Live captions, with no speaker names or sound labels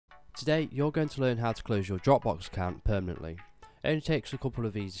Today you're going to learn how to close your Dropbox account permanently. It only takes a couple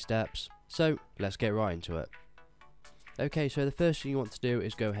of easy steps, so let's get right into it. Okay, so the first thing you want to do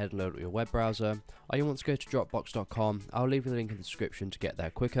is go ahead and load up your web browser, or you want to go to dropbox.com. I'll leave the link in the description to get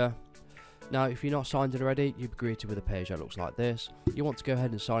there quicker. Now if you're not signed in already, you'll be greeted with a page that looks like this. You want to go ahead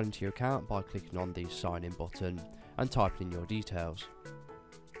and sign into your account by clicking on the sign in button and typing in your details.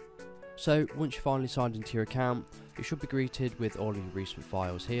 So once you're finally signed into your account, you should be greeted with all of your recent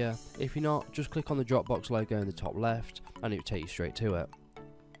files here. If you're not, just click on the Dropbox logo in the top left and it will take you straight to it.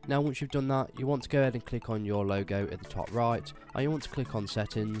 Now once you've done that, you want to go ahead and click on your logo at the top right, and you want to click on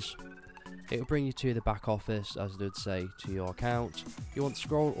settings. It will bring you to the back office, as it would say, to your account. You want to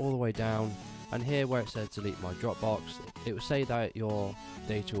scroll all the way down, and here where it says delete my Dropbox, it will say that your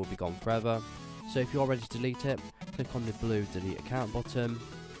data will be gone forever. So if you're ready to delete it, click on the blue delete account button.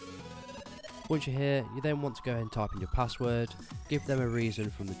 Once you're here, you then want to go ahead and type in your password, give them a reason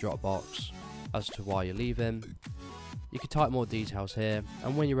from the Dropbox as to why you're leaving. You can type more details here,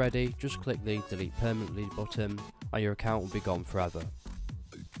 and when you're ready, just click the delete permanently button and your account will be gone forever.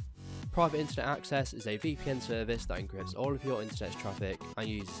 Private Internet Access is a VPN service that encrypts all of your internet traffic and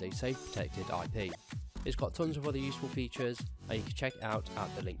uses a safe protected IP. It's got tons of other useful features and you can check it out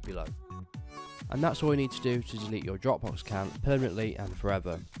at the link below. And that's all you need to do to delete your Dropbox account permanently and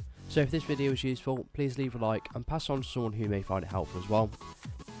forever. So if this video was useful, please leave a like and pass on to someone who may find it helpful as well.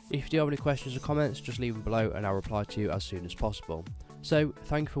 If you do have any questions or comments, just leave them below and I'll reply to you as soon as possible. So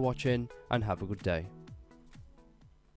thank you for watching and have a good day.